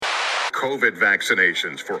COVID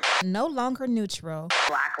vaccinations for No longer neutral.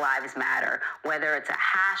 Black Lives Matter, whether it's a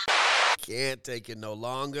hash. Can't take it no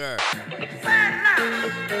longer.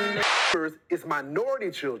 It's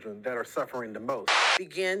minority children that are suffering the most.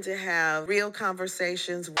 Begin to have real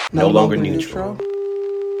conversations. No longer neutral.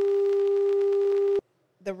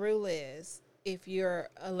 The rule is, if you're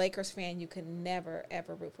a Lakers fan, you can never,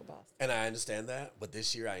 ever root for Boston. And I understand that, but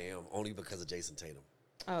this year I am, only because of Jason Tatum.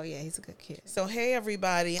 Oh, yeah, he's a good kid. So, hey,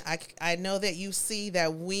 everybody. I know that you see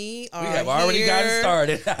that we are We have already gotten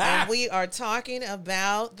started. and we are talking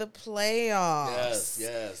about the playoffs.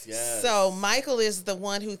 Yes. So, Michael is the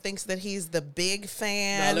one who thinks that he's the big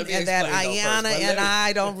fan Now, let me and that explain, though, Ayana first. But and let me-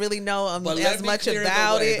 I don't really know but let as me much clear the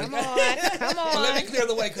about way. it. Come on. But let me clear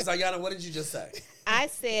the way, because Ayana, what did you just say? I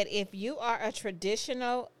said, if you are a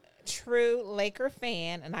traditional, true Laker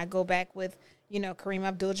fan, and I go back with, Kareem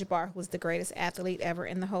Abdul-Jabbar, who was the greatest athlete ever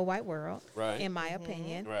in the whole wide world, Right. in my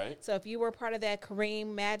opinion. Right. So if you were part of that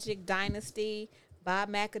Kareem Magic dynasty, Bob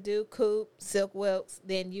McAdoo, Coop, Silk Wilkes,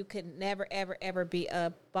 then you could never, ever, ever be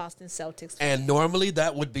a Boston Celtics fan. And normally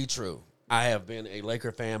that would be true. I have been a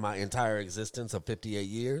Laker fan my entire existence of 58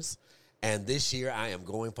 years. And this year I am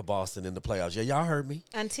going for Boston in the playoffs. Yeah, y'all heard me.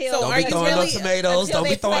 Until So Don't are be you throwing really- no tomatoes. until Don't be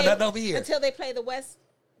they throwing play- nothing over here. Until they play the West.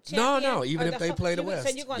 No, champion, even or if they play the West.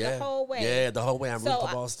 So you're going yeah. the whole way. Yeah, the whole way. I'm rooting So,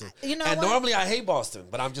 for Boston. you know and what? normally I hate Boston,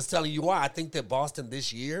 but I'm just telling you why. I think that Boston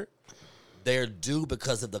this year, they're due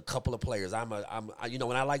because of the couple of players.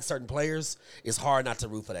 When I like certain players, it's hard not to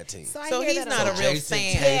root for that team. I So hear he's that not a lot. real Jason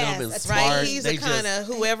fan. Tatum Yes, and that's Smart. Right? He's they a kind of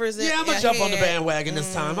whoever's Yeah, I'm going to jump on the ahead. bandwagon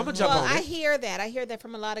this time. I'm going to jump Well, on I it. hear that. I hear that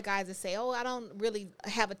from a lot of guys that say, "Oh, I don't really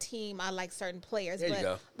have a team. I like certain players." There you but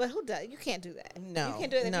go. but who does? You can't do that. No, you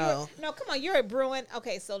can't do that. If no. no. Come on, you're a Bruin.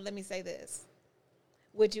 Okay, so let me say this: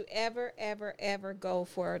 would you ever, ever, ever go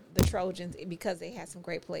for the Trojans because they had some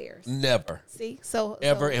great players? Never. See, so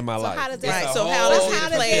Ever in my life. How does It's that? Right. a So how whole does it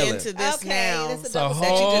different play feeling. into this Okay, now? this is It's a That you just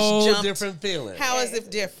whole jumped- different feeling. How is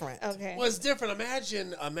it different? Okay. Well, it's different.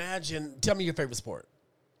 Imagine. Tell me your favorite sport.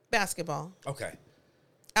 Basketball. Okay.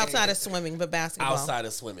 Outside of swimming, but basketball. Outside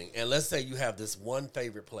of swimming. And let's say you have this one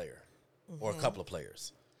favorite player or a couple of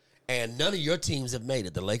players, and none of your teams have made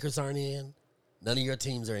it. The Lakers aren't in. None of your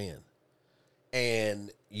teams are in.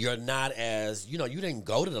 And you're not as, you didn't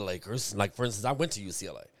go to the Lakers. Like, for instance, I went to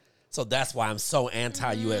UCLA. So that's why I'm so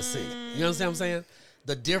anti-USC. You understand what I'm saying?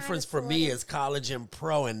 The difference for me is college and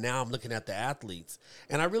pro, and now I'm looking at the athletes.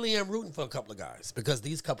 And I really am rooting for a couple of guys because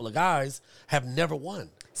these couple of guys have never won.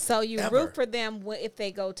 So you Ever. root for them if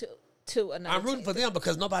they go to another. I'm rooting team. for them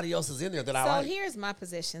because nobody else is in there that I So like. here's my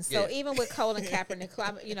position. So Yeah. even with Colin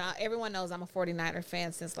Kaepernick, everyone knows I'm a 49er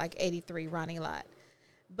fan since like '83, Ronnie Lott.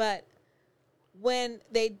 But when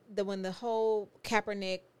the whole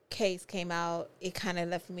Kaepernick case came out, it kind of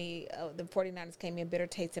left me. The 49ers came in bitter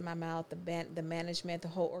taste in my mouth. The management, the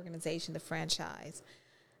whole organization, the franchise.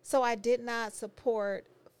 So I did not support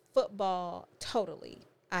football totally.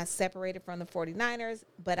 I separated from the 49ers,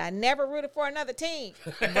 but I never rooted for another team.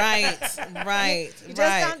 Right. You just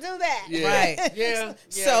don't do that. Right. Yeah.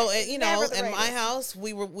 So Never the in my Raiders. house,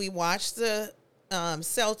 we watched the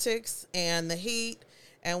Celtics and the Heat,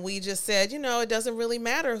 and we just said, it doesn't really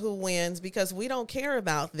matter who wins because we don't care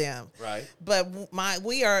about them. Right. But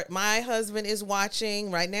my husband is watching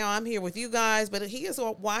right now. I'm here with you guys, but he is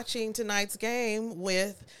watching tonight's game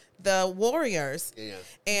with the Warriors. Yeah.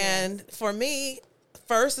 And for me,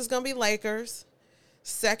 first is going to be Lakers,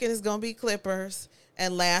 second is going to be Clippers,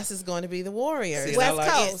 and last is going to be the Warriors. See, West and I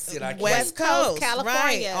like- Coast. see, and I can't- West Coast,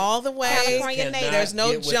 California. right, all the way. California cannot native. There's no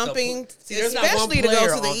get with the jumping, See, there's not one especially to go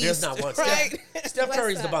player to the on- East. There's not one. Right. Steph West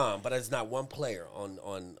Curry's the side. bomb, but there's not one player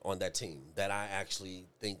on that team that I actually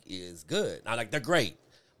think is good. I like they're great,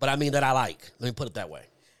 but I mean that I like. Let me put it that way.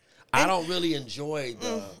 I don't really enjoy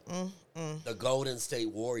the Golden State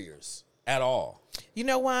Warriors at all. You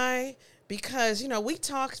know why? Because, we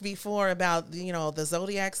talked before about, the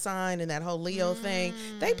zodiac sign and that whole Leo thing.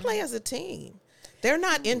 They play as a team. They're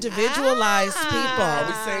not individualized Are we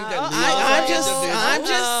people. saying that Leos I'm are just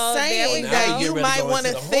individuals? saying there we that go. Now you we're might going want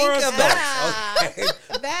to the think horoscopes. about. Okay.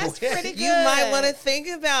 That's pretty good. You might want to think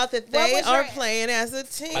about that What they was are your- playing as a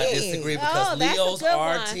team. I disagree because Oh, that's a Leos good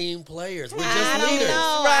are one. team players. We're I just don't leaders. know.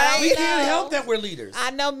 Right. I don't We can't know. help that we're leaders.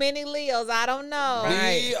 I know many Leos. I don't know.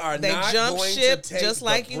 Right. We are They not jumped going ship to take just the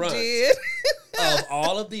like you brunt did. of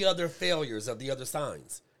all of the other failures of the other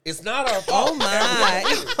signs. It's not our fault. Oh my.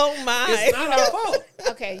 Oh my. It's not our fault.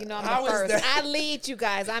 Okay, you know I'm How the is first. that? I lead you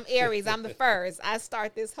guys. I'm Aries. I'm the first. I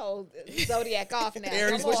start this whole zodiac off now.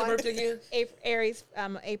 Aries, Come what's your on. birthday again? Aries,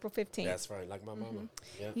 April 15th. That's right, like my mama.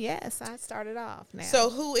 Yeah. Yes, I started off now. So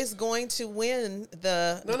who is going to win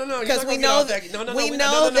the? No, you're Because not we gonna get know off that that. No, we no,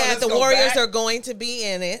 know that let's the go Warriors back. are going to be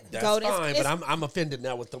in it. That's Golden- fine, it's- but I'm offended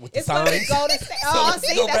now with the it's going signs. to Golden State. Oh, let's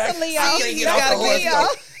see, go that's back. a Leo. I can't You get off got the a Leo.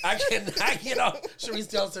 horoscope. I cannot get off. Sharice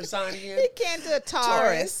tells her sign again. You can't do a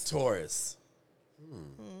Taurus. Taurus.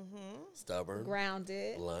 Stubborn,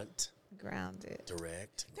 Grounded. blunt, Grounded.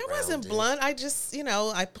 direct. That wasn't grounded. blunt. I just,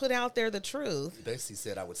 I put out there the truth. Basically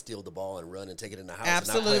said I would steal the ball and run and take it in the house. And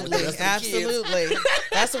not play with Absolutely, the rest of the kids. absolutely.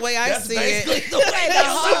 That's the way I That's see basically it. the way Play the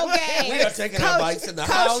whole game. We are taking our Coach- bikes in the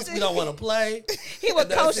coach house. the- We don't want to play. He would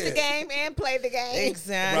And that's coach the it. game and play the game.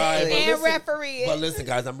 Exactly. Right, but And listen- referee it. But listen,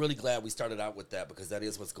 guys, I'm really glad we started out with that because that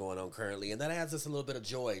is what's going on currently, and that adds us a little bit of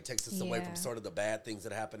joy. It takes us away Yeah. from sort of the bad things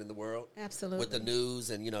that happen in the world. Absolutely. With the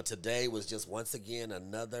news, and today was just once again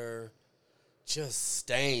another just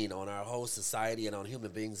stain on our whole society and on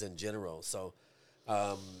human beings in general. So,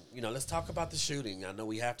 let's talk about the shooting. I know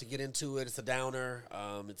we have to get into it. It's a downer.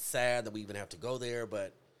 It's sad that we even have to go there,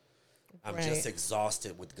 but I'm Right. just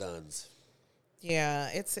exhausted with guns. Yeah,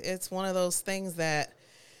 it's one of those things that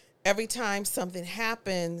every time something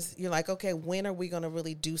happens, you're like, okay, when are we going to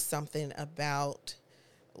really do something about,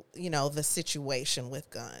 the situation with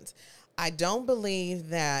guns? I don't believe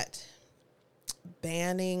that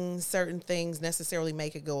banning certain things necessarily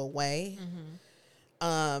make it go away.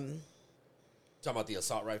 Talking about the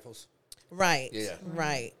assault rifles, Right. Yeah.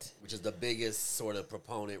 Right. which is the biggest sort of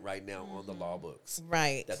proponent right now on the law books.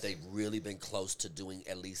 Right. That they've really been close to doing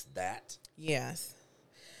at least that. Yes.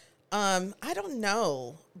 I don't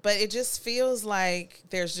know, but it just feels like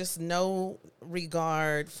there's just no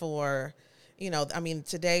regard for,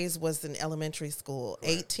 today's was an elementary school,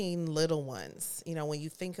 Right. 18 little ones. When you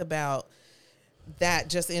think about that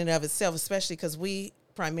just in and of itself, especially because we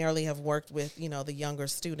primarily have worked with, the younger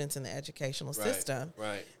students in the educational system.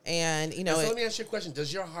 Right. And, So let me ask you a question.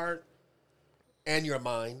 Does your heart and your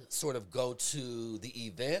mind sort of go to the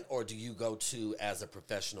event, or do you go to, as a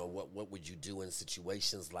professional, what would you do in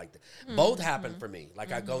situations like that? Both happen for me.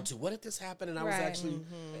 Like I go to, what if this happened and I was Right. actually,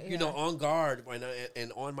 on guard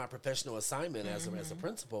and on my professional assignment as a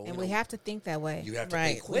principal. And we have to think that way. You have to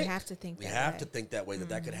Right. think quick. We have to think We that have way. to think that way,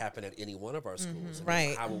 that could happen at any one of our schools. And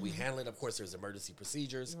Right. How will we handle it? Of course, there's emergency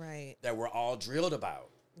procedures Right. that we're all drilled about.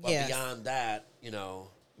 But Yes. beyond that,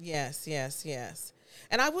 Yes, yes, yes.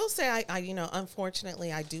 And I will say, I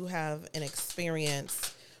unfortunately, I do have an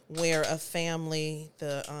experience where a family,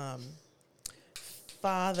 the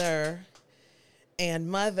father and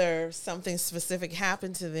mother, something specific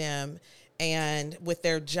happened to them, and with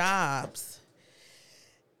their jobs,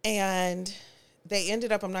 and they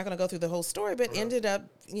ended up, I'm not going to go through the whole story, but ended up,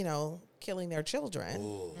 killing their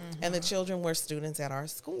children. And the children were students at our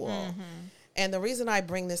school. And the reason I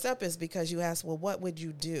bring this up is because you asked, well, what would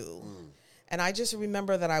you do? And I just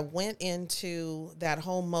remember that I went into that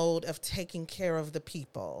whole mode of taking care of the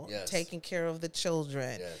people, Yes. taking care of the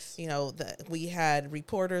children. Yes. We had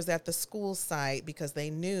reporters at the school site because they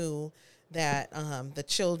knew that the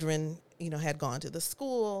children, had gone to the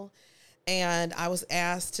school. And I was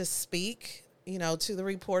asked to speak, to the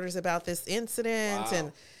reporters about this incident.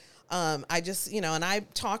 Wow. And I just, and I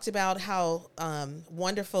talked about how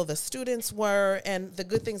wonderful the students were and the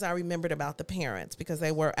good things I remembered about the parents because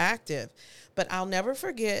they were active. But I'll never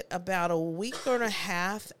forget, about a week and a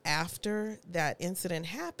half after that incident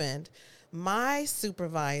happened, my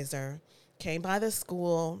supervisor came by the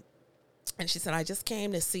school and she said, I just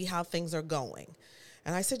came to see how things are going.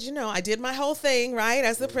 And I said, I did my whole thing, right?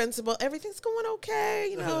 As the principal, everything's going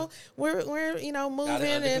okay. We're moving Got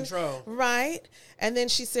it under and control. right. And then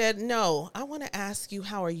she said, no, I want to ask you,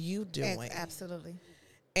 how are you doing? Absolutely.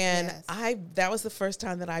 And Yes. that was the first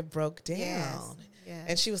time that I broke down. Yes.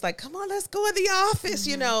 And she was like, come on, let's go in the office,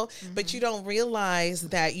 but you don't realize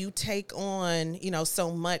that you take on,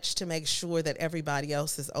 so much to make sure that everybody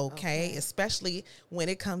else is okay. Especially when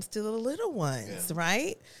it comes to the little ones,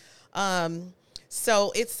 right?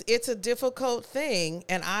 So it's a difficult thing.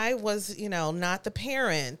 And I was, not the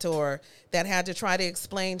parent or that had to try to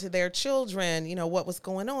explain to their children, what was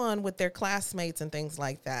going on with their classmates and things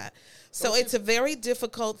like that. So it's a very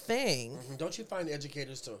difficult thing. Don't you find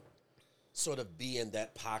educators to sort of be in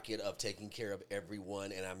that pocket of taking care of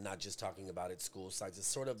everyone? And I'm not just talking about at school sites. It's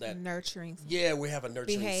sort of that Nurturing. Yeah, we have a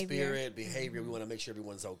nurturing Behavior. behavior. We want to make sure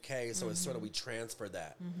everyone's okay. So it's sort of we transfer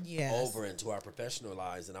that Yes. over into our professional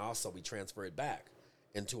lives, and also we transfer it back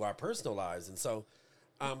into our personal lives. And so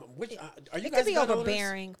Which are you It guys could be gun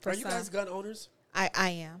overbearing owners? for Are you guys some. gun owners? I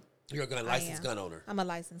am. You're a I licensed am. gun owner. I'm a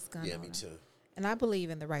licensed gun Yeah, owner. me too. And I believe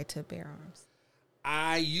in the right to bear arms.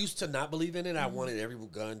 I used to not believe in it. I wanted every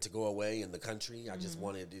gun to go away in the country. I just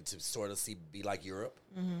wanted it to sort of be like Europe,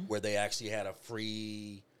 where they actually had a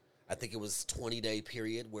free, I think it was 20-day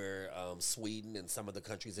period where Sweden and some of the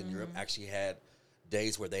countries in Europe actually had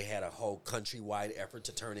days where they had a whole countrywide effort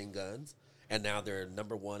to turn in guns. And now they're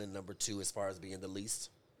number one and number two as far as being the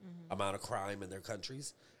least amount of crime in their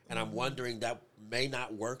countries. And I'm wondering that may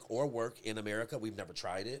not work in America. We've never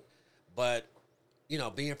tried it. But you know,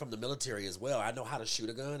 being from the military as well, I know how to shoot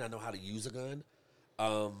a gun. I know how to use a gun.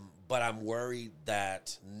 But I'm worried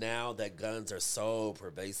that now that guns are so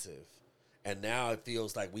pervasive, and now it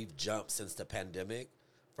feels like we've jumped since the pandemic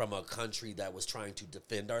from a country that was trying to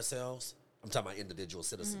defend ourselves. I'm talking about individual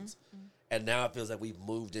citizens. And now it feels like we've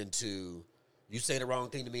moved into, you say the wrong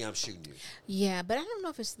thing to me, I'm shooting you. Yeah, but I don't know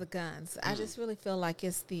if it's the guns. I just really feel like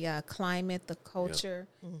it's the climate, the culture,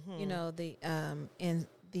 you know, the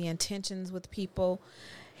intentions with people,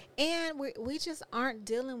 and we just aren't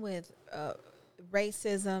dealing with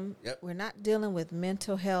racism. Yep. We're not dealing with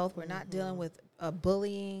mental health. We're not dealing with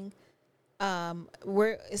bullying.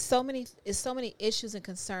 It's so many issues and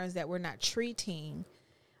concerns that we're not treating.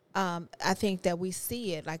 I think that we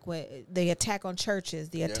see it like when the attack on churches,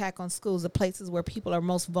 the attack on schools, the places where people are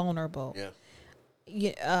most vulnerable.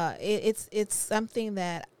 Yeah. It's something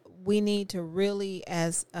that we need to really,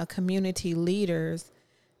 as a community leaders,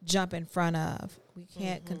 jump in front of. We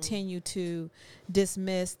can't continue to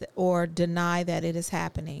dismiss or deny that it is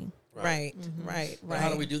happening. Right. But how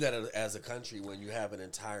do we do that as a country when you have an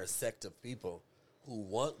entire sect of people who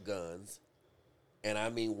want guns, and I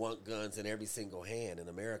mean want guns in every single hand in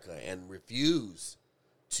America, and refuse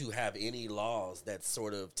to have any laws that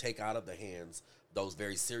sort of take out of the hands those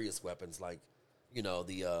very serious weapons, like, you know,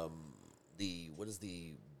 the what is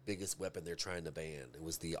the biggest weapon they're trying to ban? It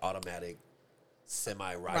was the automatic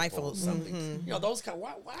semi-rifle or something. You know, those kind.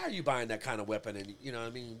 Why are you buying that kind of weapon? And you know what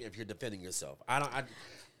I mean, if you're defending yourself, I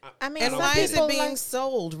mean, And some why is it people being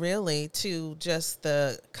sold really to just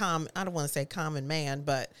the I don't want to say common man,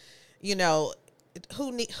 but you know,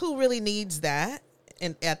 who really needs that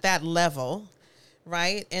and at that level,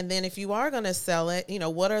 right? And then if you are going to sell it, you know,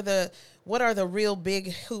 what are the real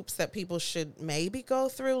big hoops that people should maybe go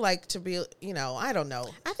through, like to be, you know, I don't know.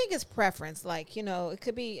 I think it's preference. Like, you know, it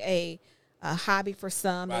could be a hobby for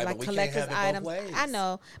some, Right, like but we collector's can't have it items. both ways. I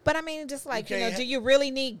know, but I mean, just like, you know, can't do you really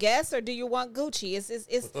need Guess or do you want Gucci? It's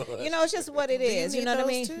you know, it's just what it is. You need know what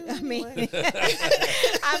I those mean? too, I mean, anyway?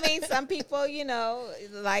 I mean, some people, you know,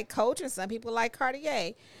 like Coach, and some people like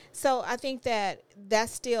Cartier. So I think that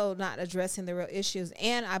that's still not addressing the real issues.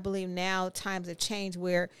 And I believe now times have changed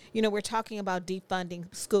where, you know, we're talking about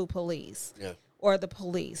defunding school police. Yeah. Or the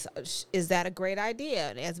police. Is that a great idea?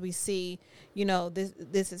 And as we see, you know,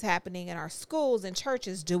 this is happening in our schools and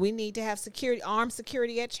churches. Do we need to have armed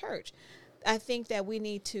security at church? I think that we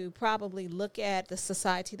need to probably look at the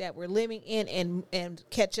society that we're living in and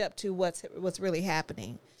catch up to what's really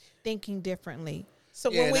happening, thinking differently. So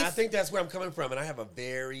Yeah, when and I think that's where I'm coming from, and I have a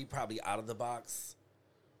very probably out of the box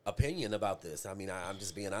opinion about this. I mean, I'm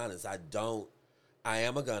just being honest. I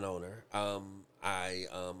am a gun owner. I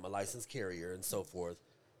am a licensed carrier and so forth.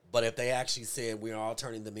 But if they actually said we're all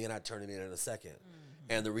turning them in, I'd turn it in a second.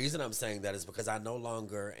 And the reason I'm saying that is because I no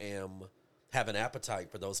longer have an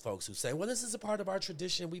appetite for those folks who say, well, this is a part of our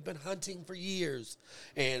tradition. We've been hunting for years.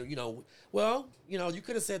 And, you know, well, you know, you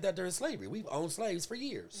could have said that during slavery. We've owned slaves for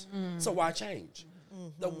years. So why change?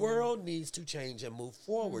 The world needs to change and move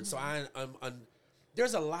forward. So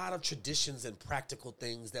there's a lot of traditions and practical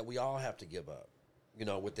things that we all have to give up, you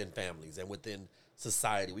know, within families and within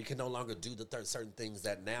society. We can no longer do the certain things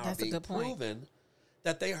that now That's are a being good point. proven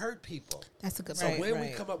that they hurt people. That's a good So point. when we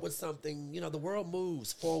come up with something, you know, the world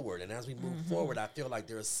moves forward. And as we move forward, I feel like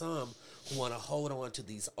there are some who want to hold on to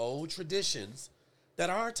these old traditions that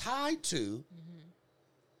are tied to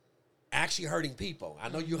actually hurting people. I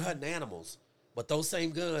know you're hunting animals, but those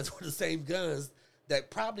same guns were the same guns that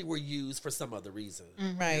probably were used for some other reason.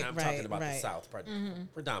 Right, And I'm talking about the right. South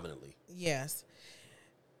predominantly. Yes.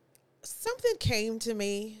 Something came to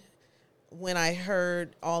me when I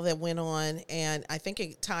heard all that went on, and I think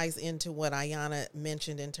it ties into what Ayanna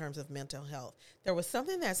mentioned in terms of mental health. There was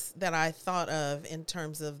something that I thought of in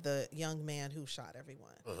terms of the young man who shot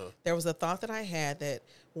everyone. There was a thought that I had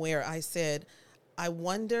where I said, I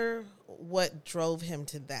wonder what drove him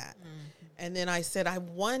to that. And then I said, I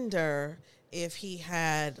wonder if he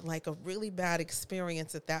had like a really bad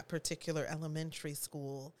experience at that particular elementary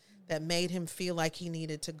school that made him feel like he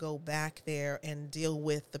needed to go back there and deal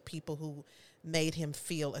with the people who made him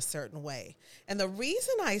feel a certain way. And the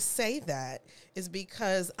reason I say that is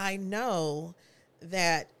because I know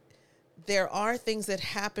that there are things that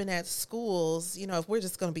happen at schools, you know, if we're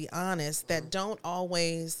just going to be honest, that don't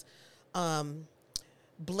always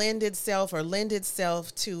blend itself or lend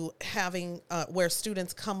itself to having where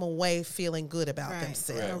students come away feeling good about Right.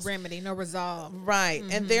 themselves. No remedy, no resolve. Right.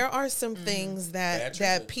 And there are some things Bad that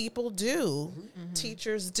treatment. people do,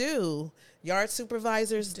 teachers do, yard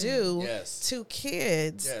supervisors do Yes. to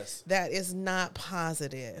kids Yes. that is not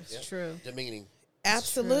positive. Yep. True. Demeaning.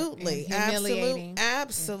 Absolutely. And humiliating.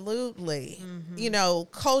 Absolutely. You know,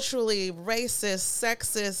 culturally racist,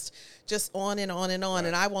 sexist, just on and on and on.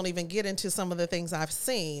 And I won't even get into some of the things I've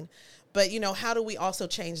seen. But, you know, how do we also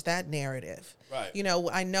change that narrative? Right. You know,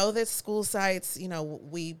 I know that school sites, you know,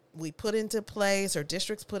 we put into place or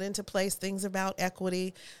districts put into place things about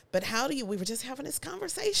equity. But how do you, we were just having this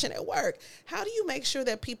conversation at work. How do you make sure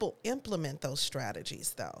that people implement those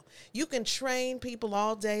strategies, though? You can train people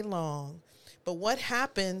all day long. But what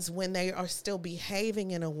happens when they are still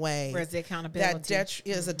behaving in a way Where's the accountability? that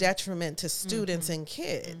is a detriment to students and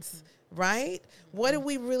kids, right? What do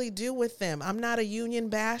we really do with them? I'm not a union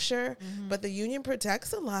basher, but the union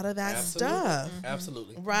protects a lot of that stuff,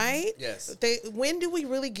 Absolutely. right? Yes. When do we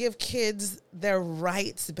really give kids their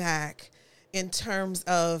rights back in terms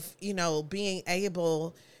of, you know, being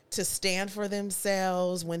able to stand for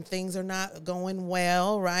themselves when things are not going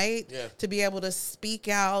well, right? Yeah. To be able to speak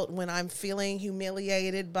out when I'm feeling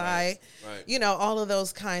humiliated by, Right. you know, all of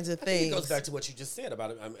those kinds of I think things. it goes back to what you just said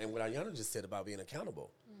about it, and what Ayanna just said about being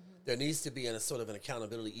accountable. There needs to be a sort of an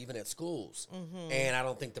accountability even at schools, and I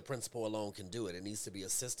don't think the principal alone can do it. It needs to be a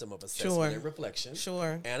system of assessment Sure. and reflection,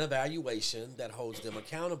 Sure. and evaluation that holds them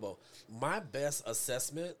accountable. My best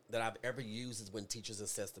assessment that I've ever used is when teachers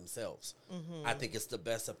assess themselves. I think it's the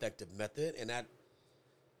best effective method, and that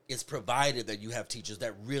is provided that you have teachers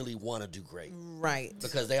that really want to do great. Right.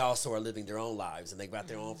 Because they also are living their own lives and they've got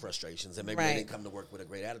their own frustrations, and maybe they Right. didn't come to work with a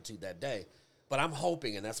great attitude that day. But I'm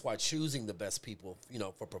hoping, and that's why choosing the best people, you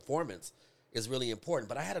know, for performance is really important.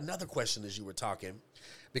 But I had another question as you were talking,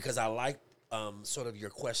 because I like sort of your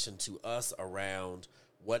question to us around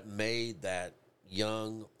what made that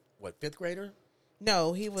young, fifth grader?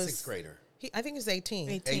 No, he was Sixth grader. I think he was 18.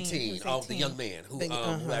 18. 18. He was Oh, the 18. young man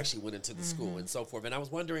who actually went into the school and so forth. And I was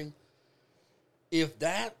wondering if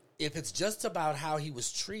it's just about how he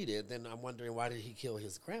was treated, then I'm wondering, why did he kill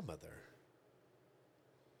his grandmother?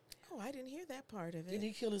 Oh, I didn't hear that part of Didn't it.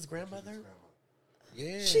 he kill his grandmother?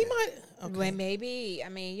 Yeah. She might. Okay. Well, maybe. I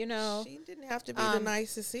mean, you know. She didn't have to be the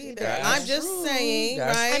nicest either. That's I'm just true. saying,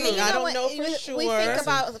 That's right? I mean, you I know don't what? know for sure. We think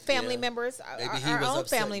about family Yeah. members, Maybe he our was own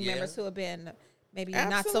upset, family yeah. members who have been maybe not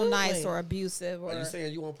so Absolutely. nice or abusive. Or Are you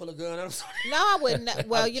saying you want to pull a gun out? I'm sorry. no, I wouldn't.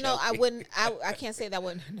 Well, I'm you know, I joking. wouldn't. I can't say that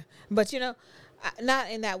wouldn't. But you know, not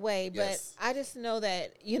in that way. But Yes. I just know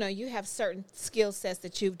that you know you have certain skill sets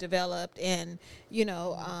that you've developed, and you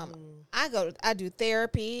know, I do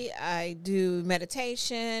therapy, I do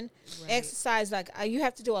meditation, exercise. Like you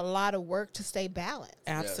have to do a lot of work to stay balanced.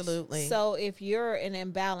 Absolutely. So if you're an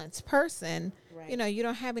imbalanced person, Right. you know, you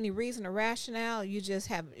don't have any reason or rationale. You just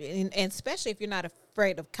have, and especially if you're not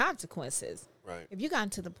afraid of consequences. Right. If you gotten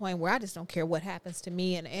to the point where I just don't care what happens to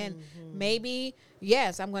me, and maybe,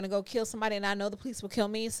 yes, I'm going to go kill somebody and I know the police will kill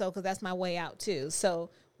me. So, because that's my way out too. So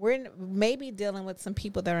we're maybe dealing with some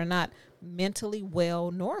people that are not mentally well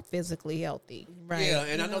nor physically healthy. Right. Yeah,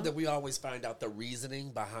 and I know that we always find out the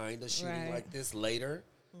reasoning behind a shooting Right. like this later,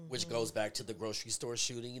 which goes back to the grocery store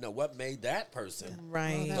shooting. You know, what made that person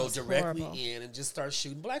Right. That go was directly horrible. in and just start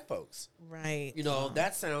shooting black folks? Right. You know,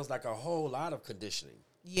 that sounds like a whole lot of conditioning.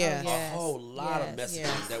 Yes. Oh, yeah. A whole lot of Yes. messaging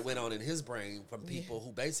Yes. that went on in his brain from people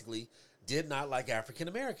who basically did not like African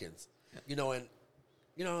Americans. You know, and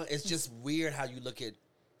you know, it's just weird how you look at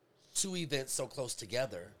two events so close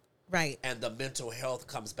together, Right. and the mental health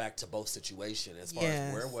comes back to both situations as far Yes.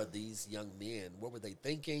 as where were these young men? What were they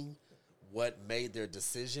thinking? What made their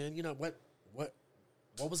decision? You know, what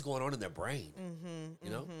was going on in their brain? You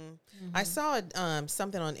know, I saw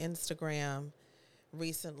something on Instagram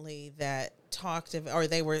recently that talked of, or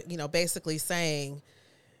they were, you know, basically saying,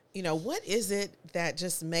 you know, what is it that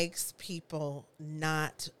just makes people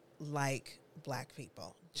not like black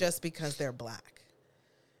people just because they're black?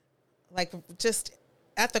 Like, just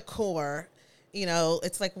at the core, you know,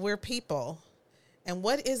 it's like we're people. And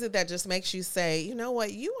what is it that just makes you say, you know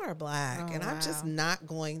what, you are black, Oh, and I'm just wow. not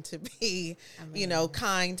going to be, you know,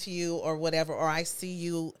 kind to you or whatever, or I see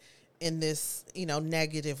you in this, you know,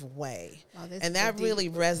 negative way. Wow, this And is that deep. really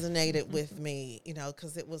resonated with me, you know,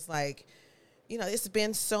 because it was like, you know, it's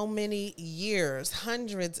been so many years,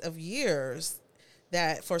 hundreds of years,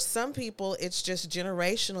 that for some people it's just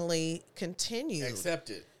generationally continued.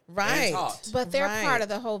 Accepted. Right. And taught. But they're Right. part of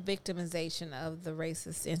the whole victimization of the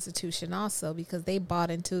racist institution also, because they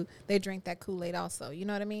drink that Kool-Aid also. You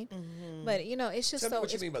know what I mean? But it's just Tell me so.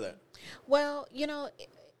 what you mean by that. Well,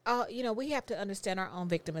 we have to understand our own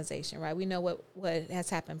victimization, right? We know what has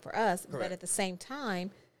happened for us, Correct. but at the same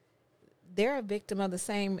time, they're a victim of the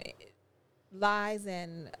same lies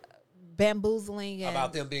and bamboozling and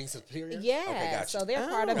About them being superior? yeah. Okay, gotcha. So they're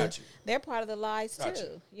part of Got you. they're part of the lies Gotcha.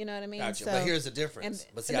 too. You know what I mean? Gotcha. So, But here's the difference.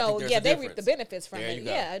 And, But see, I think there's a they reap difference. the benefits from There it. you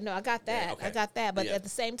go. Yeah, no, I got that. Yeah, okay. I got that. But Yeah. at the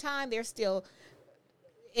same time, they're still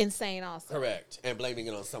insane also. Correct. And blaming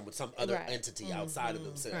it on some other Right. entity outside of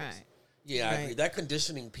themselves. Right. Yeah, I Right. agree. That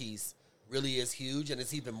conditioning piece really is huge, and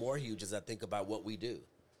it's even more huge as I think about what we do.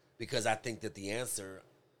 Because I think that the answer,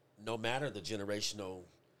 no matter the generational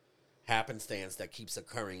happenstance that keeps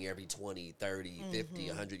occurring every 20, 30, 50,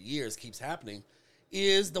 100 years, keeps happening,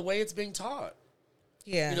 is the way it's being taught.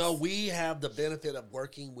 Yes. We have the benefit of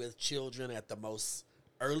working with children at the most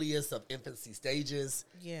earliest of infancy stages,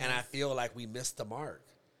 Yes. and I feel like we missed the mark.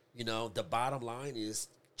 The bottom line is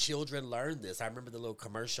children learn this. I remember the little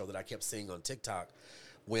commercial that I kept seeing on TikTok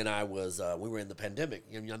when I was we were in the pandemic.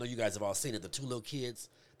 I know you guys have all seen it. The two little kids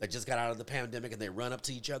that just got out of the pandemic and they run up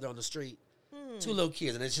to each other on the street. Two little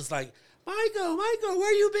kids, and it's just like, Michael,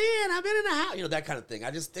 where you been? I've been in the house. That kind of thing. I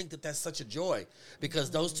just think that that's such a joy because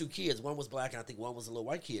those two kids, one was black and I think one was a little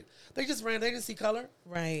white kid. They just ran. They didn't see color.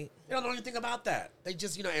 Right. They don't know anything about that. They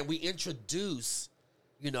just, and we introduce,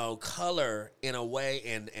 color in a way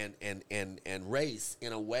and race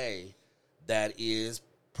in a way that is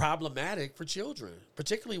problematic for children,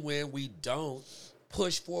 particularly when we don't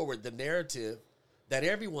push forward the narrative that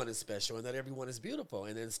everyone is special and that everyone is beautiful.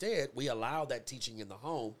 And instead, we allow that teaching in the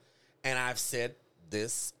home. And I've said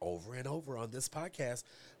this over and over on this podcast.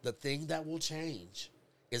 The thing that will change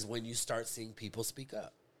is when you start seeing people speak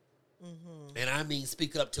up. And I mean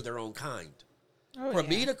speak up to their own kind. Oh, For yeah.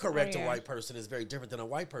 me to correct Oh, a yeah. white person is very different than a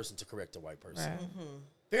white person to correct a white person. Right.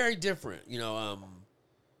 Very different.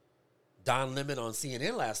 Don Lemon on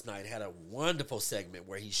CNN last night had a wonderful segment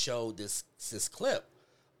where he showed this clip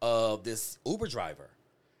of this Uber driver.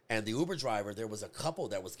 And the Uber driver, there was a couple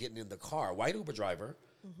that was getting in the car, white Uber driver,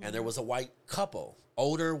 and there was a white couple,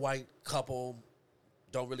 older white couple,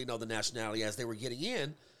 don't really know the nationality. As they were getting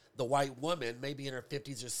in, the white woman, maybe in her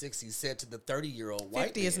 50s or 60s, said to the 30-year-old white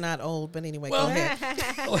 50 is man, not old, but anyway, Well, go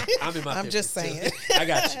ahead. I'm in my 50s I'm just too. saying. I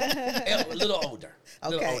got you. A little older. A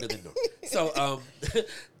little Okay. older than normal. So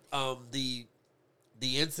the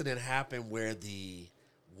incident happened where the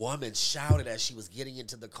woman shouted as she was getting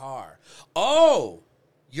into the car, "Oh,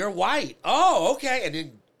 you're white. Oh, okay." And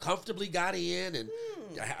then comfortably got in. And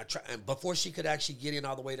before she could actually get in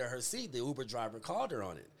all the way to her seat, the Uber driver called her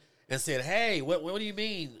on it and said, "Hey, what do you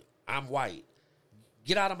mean I'm white?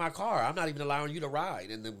 Get out of my car. I'm not even allowing you to ride."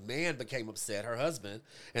 And the man became upset, her husband,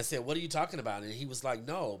 and said, "What are you talking about?" And he was like,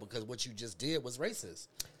 "No, because what you just did was racist."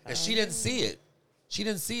 And she didn't see it. She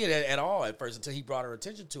didn't see it at all at first until he brought her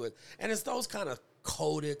attention to it. And it's those kind of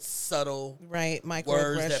coded, subtle Right. words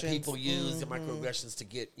Microaggressions. that people use, the microaggressions, to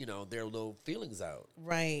get, their little feelings out.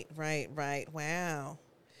 Right. Wow.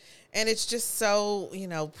 And it's just so,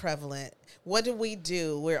 prevalent. What do we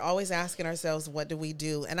do? We're always asking ourselves, what do we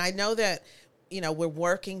do? And I know that, we're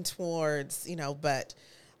working towards, but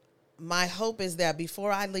my hope is that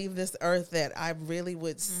before I leave this earth, that I really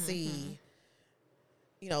would see,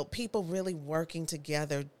 people really working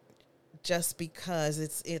together just because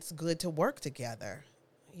it's good to work together,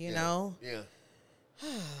 you know? Yeah.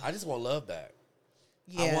 I just want love back.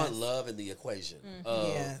 Yes. I want love in the equation of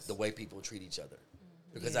Yes. the way people treat each other.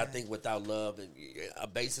 Because I Yeah. think without love and a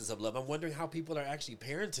basis of love, I'm wondering how people are actually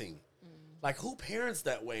parenting. Like, who parents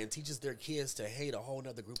that way and teaches their kids to hate a whole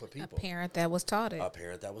other group of A people? parent that was taught it. A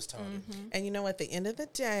parent that was taught it. And at the end of the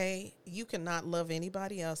day, you cannot love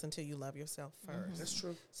anybody else until you love yourself first. That's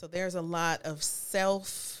true. So there's a lot of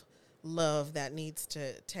self-love that needs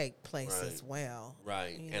to take place Right. as well.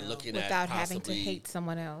 Right. You And know. looking Without at having to possibly- hate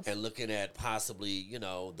someone else. and looking at possibly,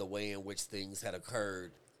 the way in which things had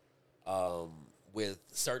occurred with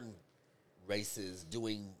certain races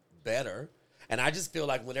doing better. And I just feel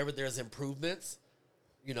like whenever there's improvements,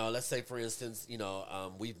 let's say, for instance,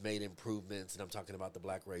 we've made improvements, and I'm talking about the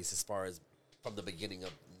black race as far as from the beginning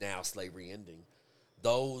of now slavery ending.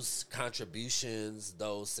 Those contributions,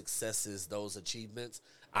 those successes, those achievements,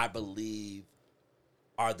 I believe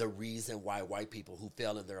are the reason why white people who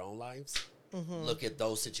fail in their own lives look at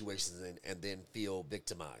those situations and then feel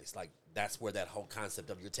victimized. Like, that's where that whole concept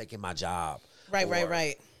of you're taking my job.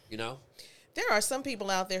 Right. You know? There are some people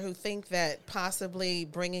out there who think that possibly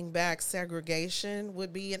bringing back segregation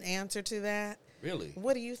would be an answer to that. Really?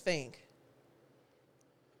 What do you think?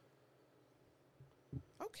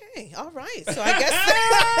 Okay, all right. So I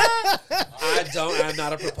guess I'm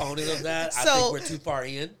not a proponent of that. I think we're too far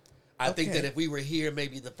in. I think that if we were here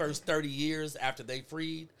maybe the first 30 years after they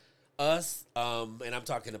freed us, and I'm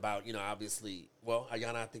talking about, obviously, well,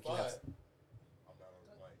 Ayana, I think you have. I'm not on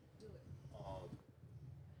the mic.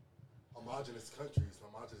 Homogenous countries,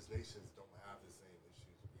 homogenous nations don't have the same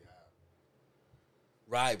issues we have.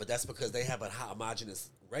 Right, but that's because they have a homogenous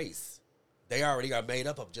race. They already are made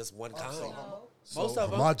up of just one kind. So Most of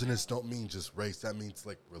them. homogenous don't mean just race. That means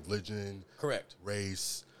like religion, Correct.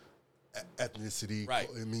 race, ethnicity. Right.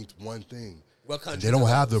 It means one thing. What countries? They don't are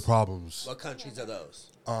have those? the problems. What countries are those?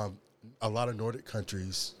 A lot of Nordic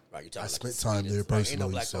countries. Right, you're talking I like spent Sweden. time there Right, personally. Ain't no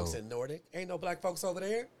black so folks in Nordic. Ain't no black folks over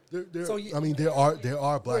there. there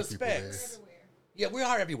are black people there. Respects. Yeah, we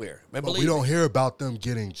are everywhere. Man, But we don't hear about them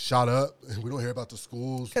getting shot up, and we don't hear about the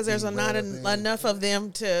schools. because there's being not rampant. enough of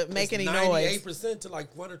them to make any noise. 98% to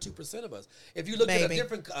like 1 or 2% of us. If you look at Maybe. a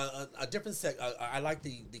different I like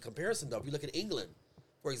the comparison though. If you look at England,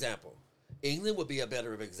 for example, England would be a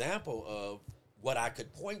better example of what I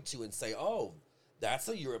could point to and say, oh, that's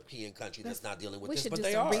a European country that's not dealing with We this, should but do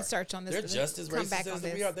they some are. research on this. They're just as Come back racist on as we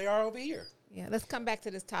this. are. They are over here. Yeah, let's come back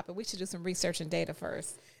to this topic. We should do some research and data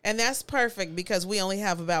first. And that's perfect because we only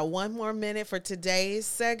have about 1 more minute for today's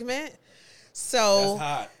segment. So That's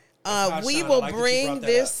hot. That's hot, we Sean. I will like that you bring brought that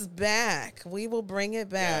this up. back. We will bring it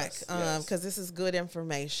back Yes. because this is good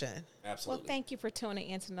information. Absolutely. Well, thank you for tuning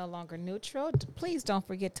in to No Longer Neutral. Please don't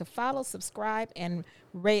forget to follow, subscribe, and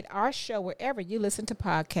rate our show wherever you listen to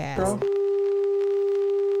podcasts.